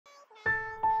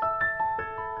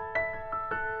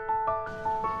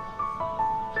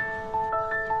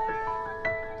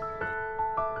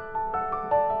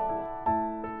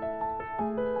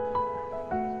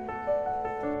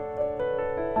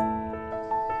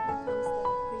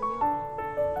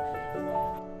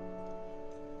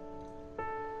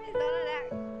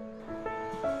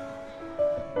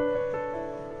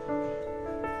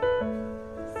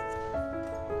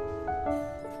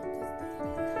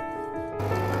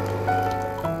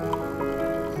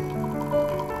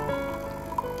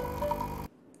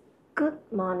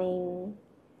morning.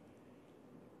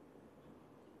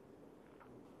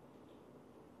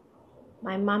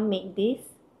 My mom made this,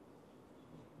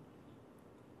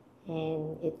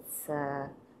 and it's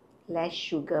less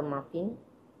sugar muffin,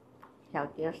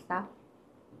 healthier stuff.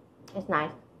 It's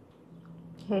nice.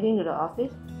 Heading to the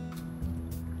office.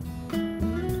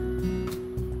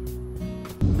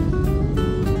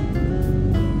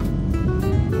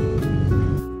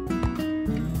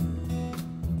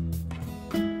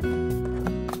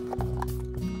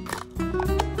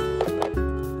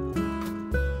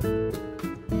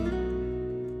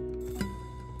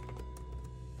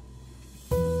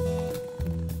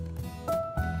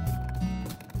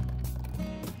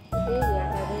 Today we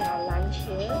are having our lunch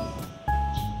here.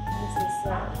 This is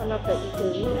one of the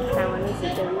eatery, Taiwanese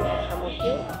eatery at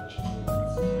Hokkien.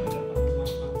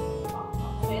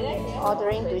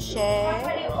 Ordering to share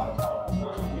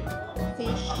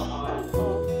fish.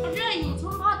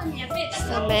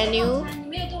 The menu.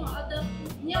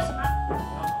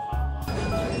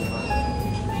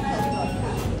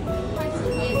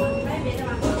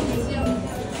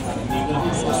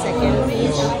 This is second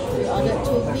fish. We ordered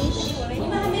 2 fish.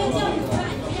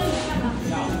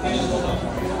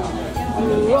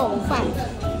 卤肉饭。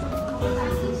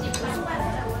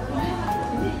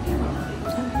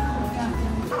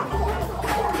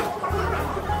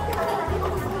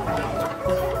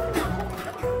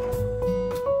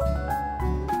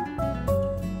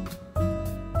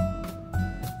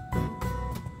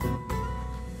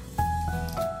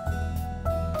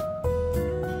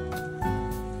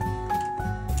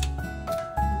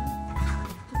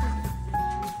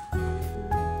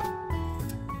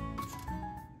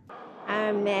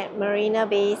I'm at Marina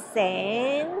Bay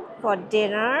Sand for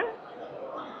dinner.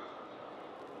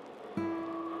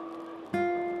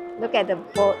 Look at the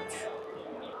boat.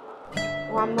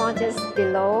 One more just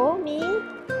below me,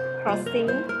 crossing.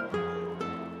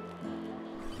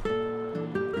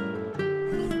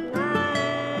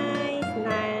 Nice,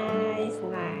 nice,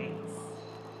 nice.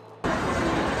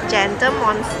 Gentle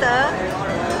monster.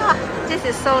 Oh, this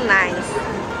is so nice.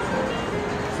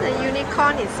 The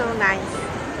unicorn is so nice.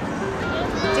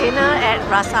 Dinner at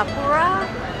Rasapura.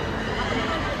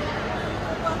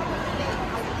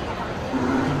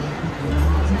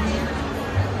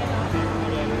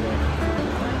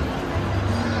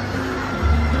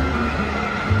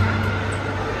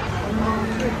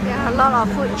 There are a lot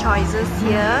of food choices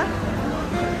here,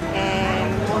 and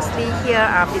mostly here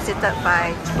are visited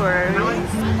by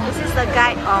tourists. This is the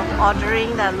guide of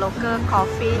ordering the local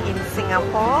coffee in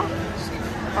Singapore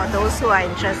for those who are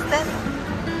interested.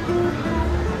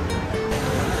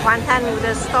 Wonton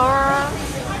noodle store.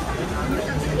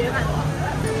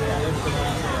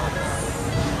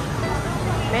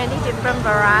 Many different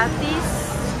varieties,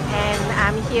 and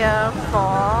I'm here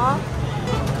for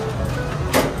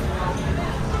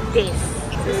this.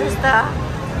 This is the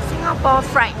Singapore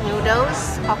fried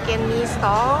noodles Hokkien Mee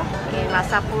store in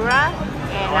Rasapura,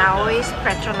 and I always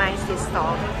patronize this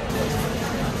store.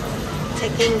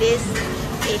 Taking this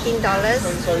 $18,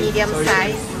 medium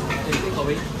size.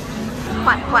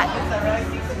 What?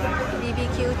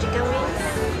 BBQ chicken wings,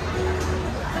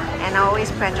 and I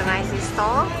always patronize this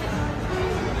store.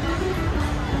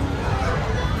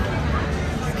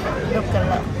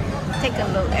 Take a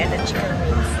look at the chicken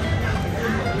wings.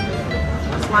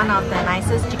 It's one of the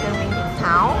nicest chicken wings in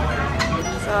town.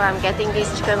 So I'm getting this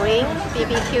chicken wing,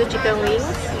 BBQ chicken wings.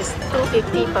 It's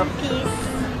 $2.50 per piece.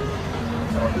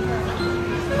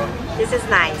 This is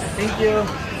nice. Thank you.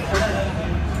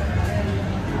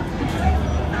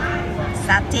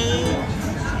 Satay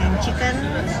and chicken.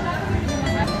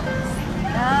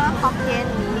 The Hokkien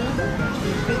Mee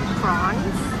with big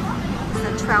prawns. It's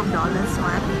the $12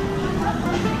 one.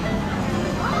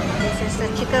 This is the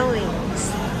chicken wings.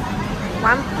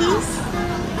 One piece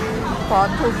for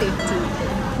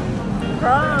 $2.50.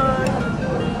 Prawn.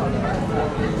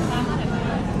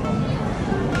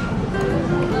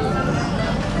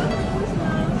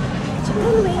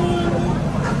 Chicken wing.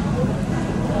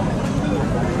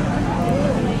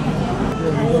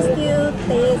 And it still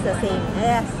tastes the same.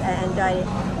 Yes, I enjoy it.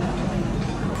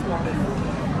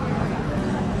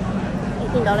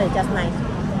 $18 is just nice.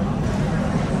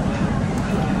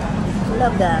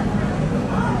 Love the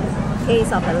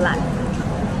taste of the lard.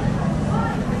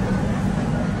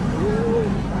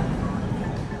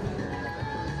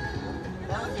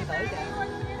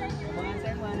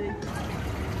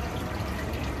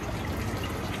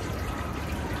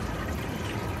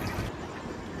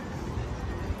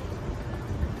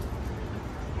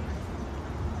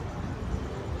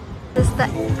 This is the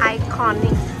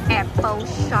iconic Apple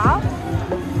shop.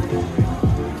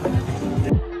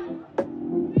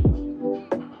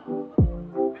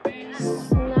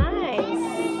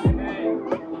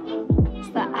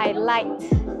 light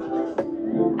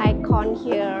icon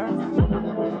here.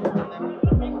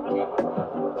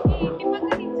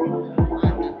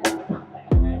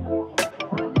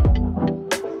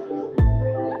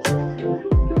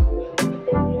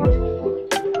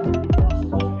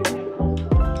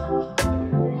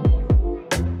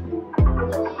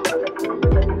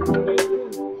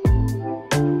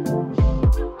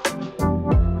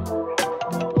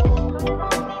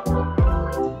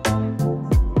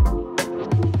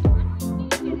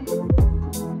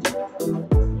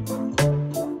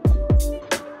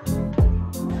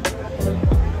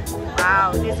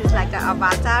 Wow, this is like an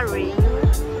avatar ring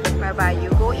whereby you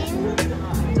go in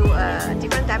to a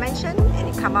different dimension and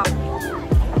you come out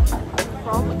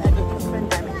from a different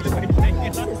dimension.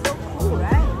 This is so cool,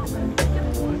 right?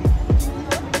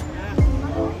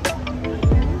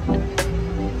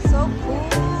 So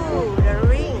cool, the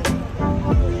ring.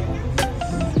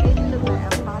 It looks like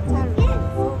an avatar ring.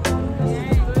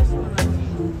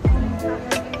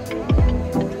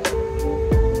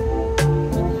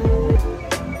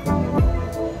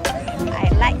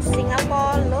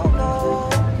 Singapore logo.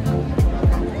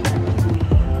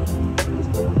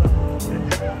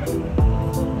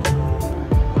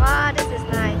 Wow, this is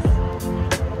nice.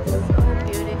 So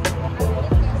beautiful.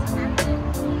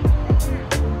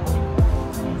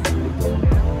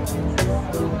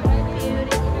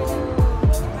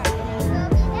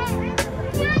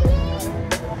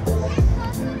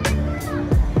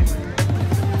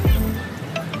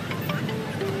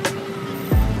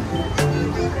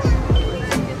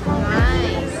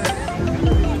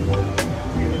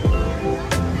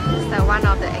 One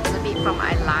of the exhibit from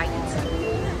I liked.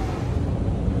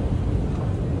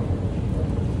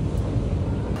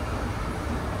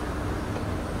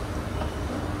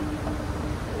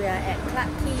 We are at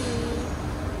Clarke Quay.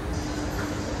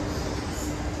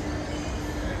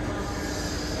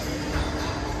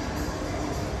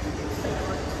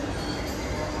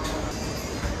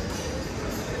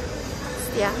 It's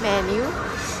their menu.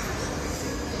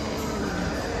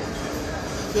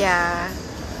 Their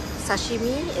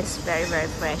sashimi is very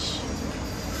fresh.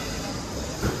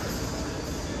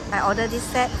 I ordered this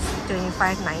set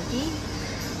 $25.90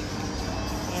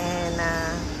 and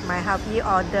my hubby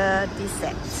ordered this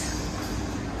set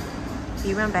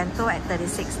Biryani bento at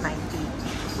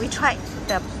 $36.90. We tried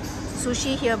the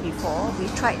sushi here before, we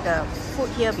tried the food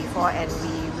here before and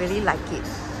we really like it,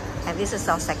 and this is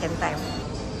our second time.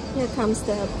 Here comes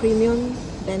the premium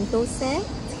bento set.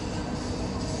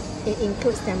 It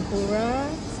includes tempura,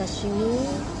 sashimi,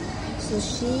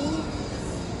 sushi,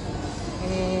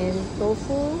 and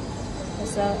tofu,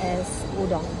 as well as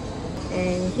udon.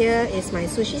 And here is my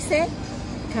sushi set.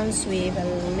 Comes with a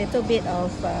little bit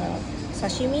of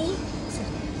sashimi,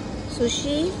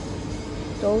 sushi,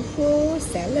 tofu,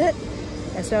 salad,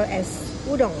 as well as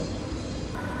udon.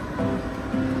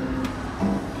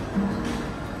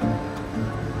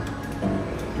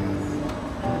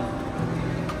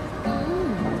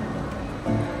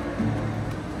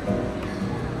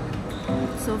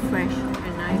 So fresh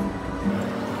and nice.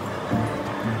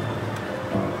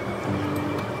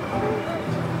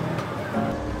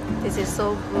 This is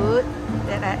so good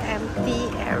that I empty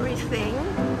everything.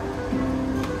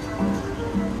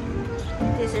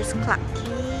 This is Clarke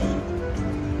Quay.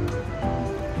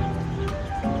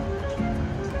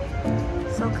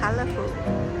 So colorful.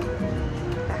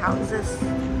 The houses.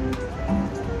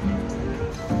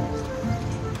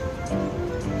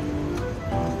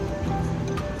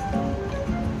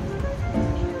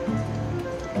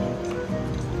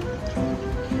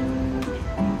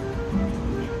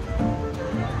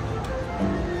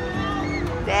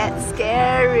 That's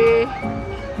scary.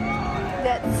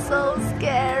 That's so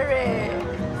scary.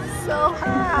 So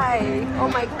high. Oh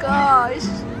my gosh.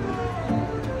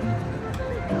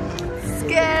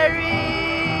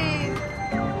 Scary.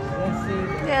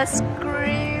 They're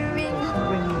screaming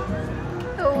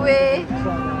away.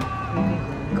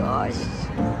 Gosh.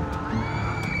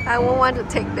 I won't want to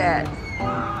take that.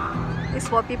 It's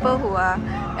for people who are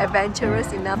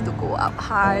adventurous enough to go up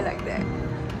high like that.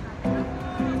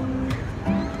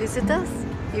 Visitors,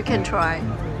 you can try.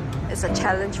 It's a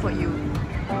challenge for you.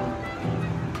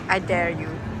 I dare you.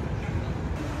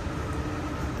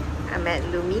 I'm at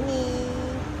Lumini,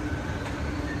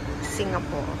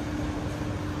 Singapore.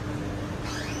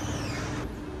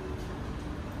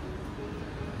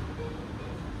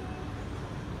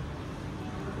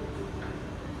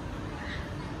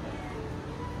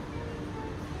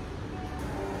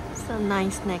 It's a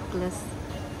nice necklace.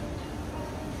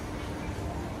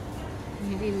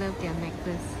 I really love their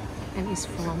necklace, and it's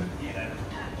from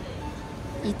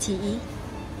ETE.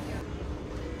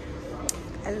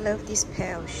 I love this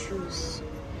pair of shoes.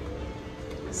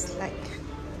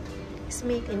 It's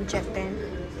made in Japan.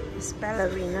 It's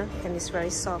ballerina and it's very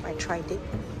soft. I tried it.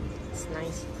 It's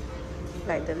nice.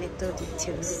 Like the little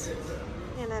details.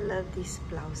 And I love this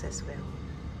blouse as well.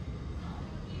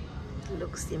 It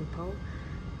looks simple,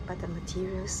 but the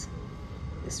materials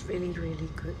is really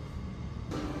good.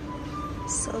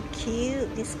 So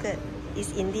cute. This skirt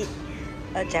is indeed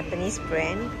a Japanese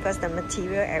brand because the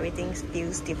material, everything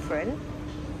feels different.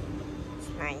 It's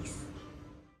nice.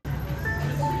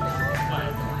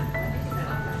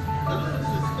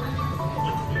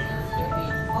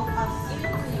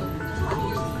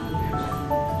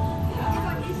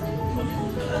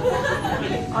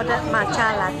 Ordered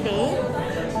matcha latte,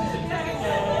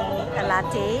 and a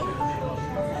latte,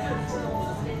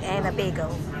 and a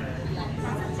bagel.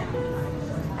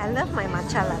 I love my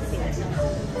matcha latte.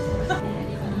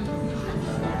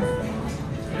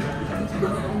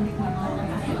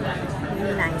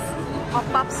 Really nice.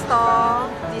 Pop-up store,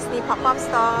 Disney pop-up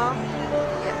store.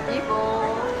 Get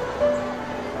people.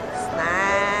 It's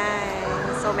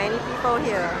nice. So many people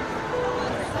here.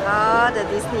 All the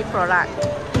Disney product.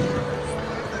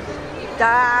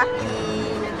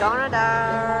 Ducky, Donald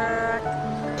Duck.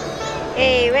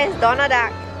 Hey, where's Donald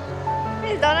Duck?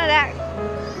 Where's Donald Duck?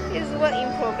 It's work in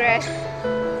progress.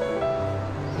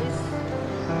 He's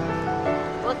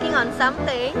working on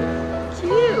something.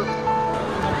 Cute.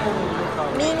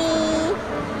 Minnie.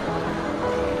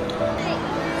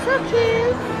 So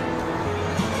cute.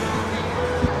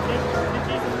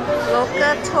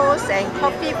 Local toast and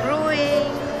coffee brewing.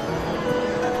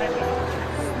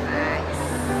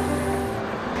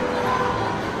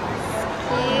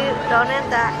 Donald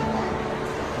Duck.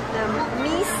 The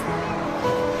Miss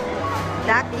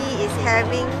Ducky is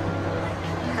having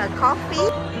her coffee.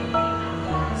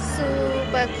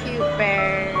 Super cute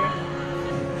bear.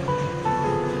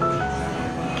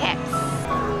 Cats.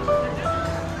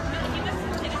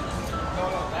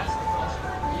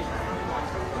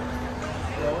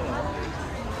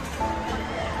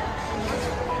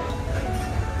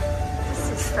 This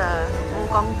is the Hong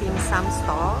Kong dim sum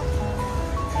store.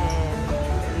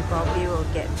 Probably will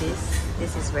get this.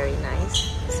 This is very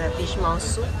nice. It's a fish maw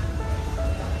soup.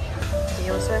 We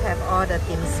also have all the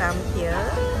dim sum here.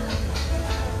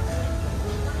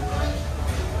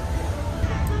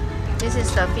 This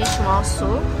is the fish maw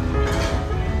soup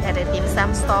at the dim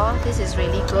sum store. This is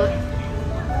really good.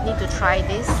 Need to try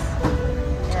this.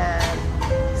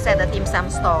 It's at the dim sum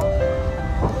store.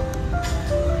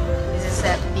 This is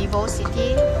at Vivo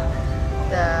City,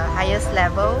 the highest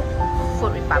level,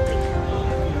 Food Republic.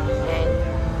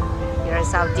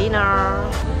 Here's our dinner.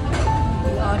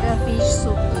 We ordered fish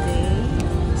soup today.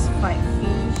 It's fried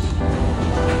fish.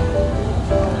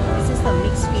 This is the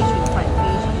mixed fish with fried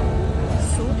fish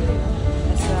soup,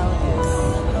 as well as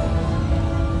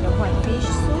the white fish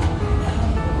soup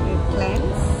with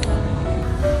clams.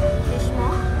 Fish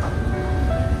maw.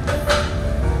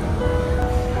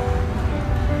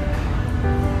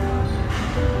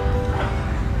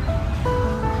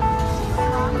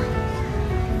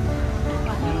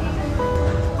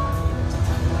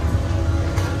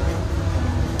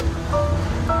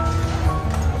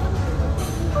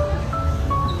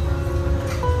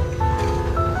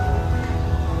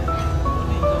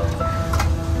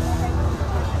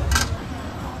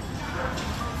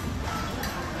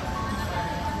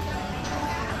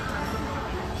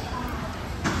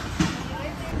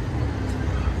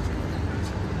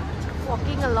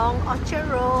 Walking along Orchard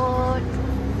Road.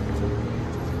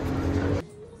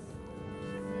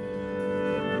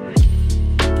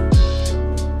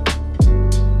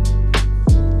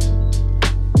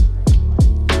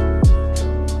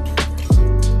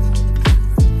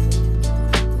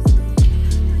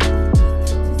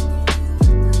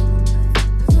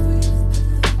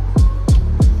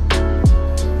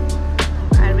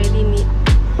 I really need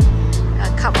a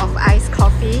cup of iced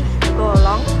coffee to go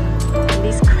along in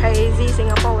this crazy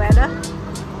Singapore weather.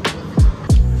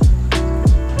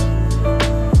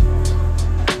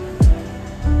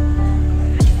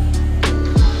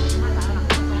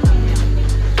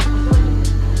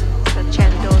 It's the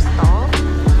chendol store.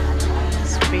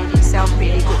 It's sell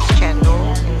really good chendol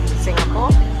in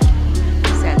Singapore.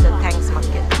 It's at the Tanks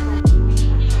Market.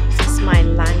 This is my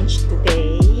lunch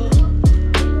today.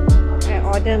 I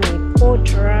ordered mee po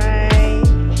dry.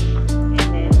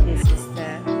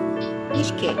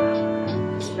 Fish cake.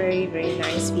 It's very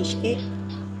nice fish cake.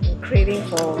 I'm craving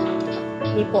for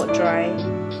mee po dry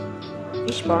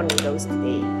fish ball noodles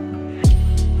today.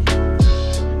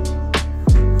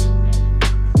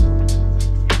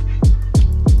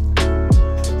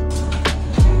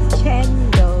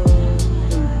 Chendol.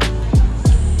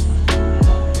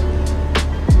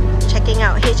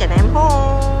 H&M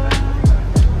Home.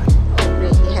 Oh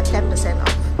great, they have 10% off.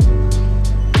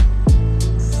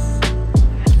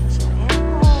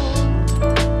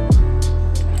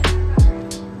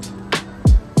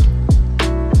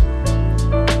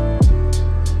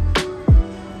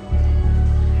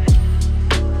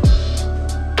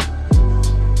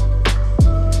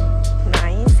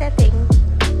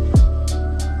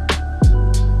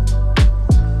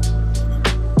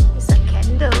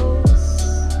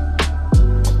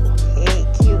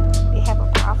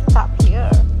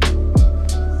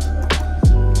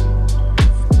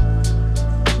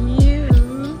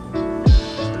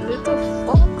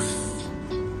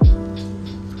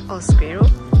 Squirrel?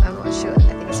 I'm not sure.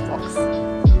 I think it's fox.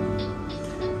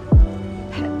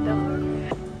 Panda,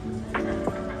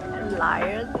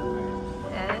 lion,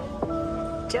 and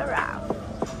giraffe.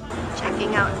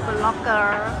 Checking out the locker.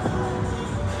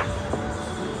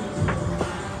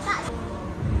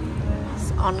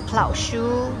 It's on Cloud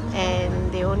Shoe,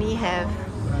 and they only have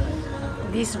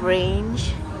this range,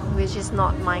 which is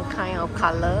not my kind of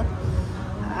color.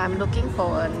 I'm looking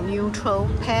for a neutral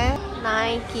pair.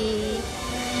 Nike.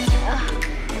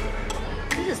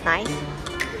 This is nice.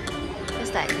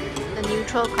 It's like the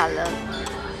neutral color.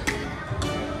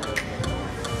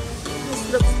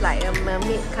 This looks like a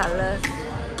mermaid color.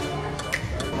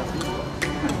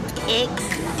 Eggs.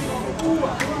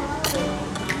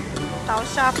 Tao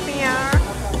sha pia.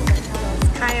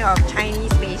 It's kind of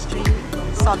Chinese pastry.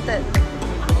 Salted,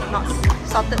 not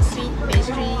salted sweet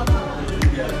pastry.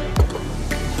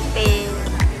 Teh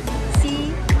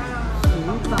si.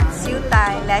 Siu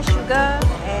Dai, less sugar,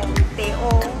 and Teh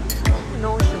O,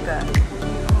 no sugar.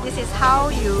 This is how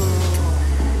you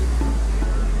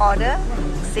order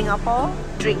Singapore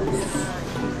drinks.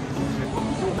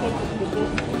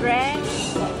 Bread,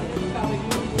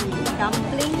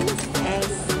 dumplings, as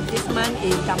this month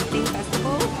is dumpling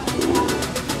festival.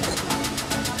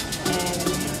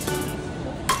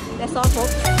 And that's all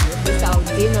folks, it's our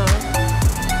dinner.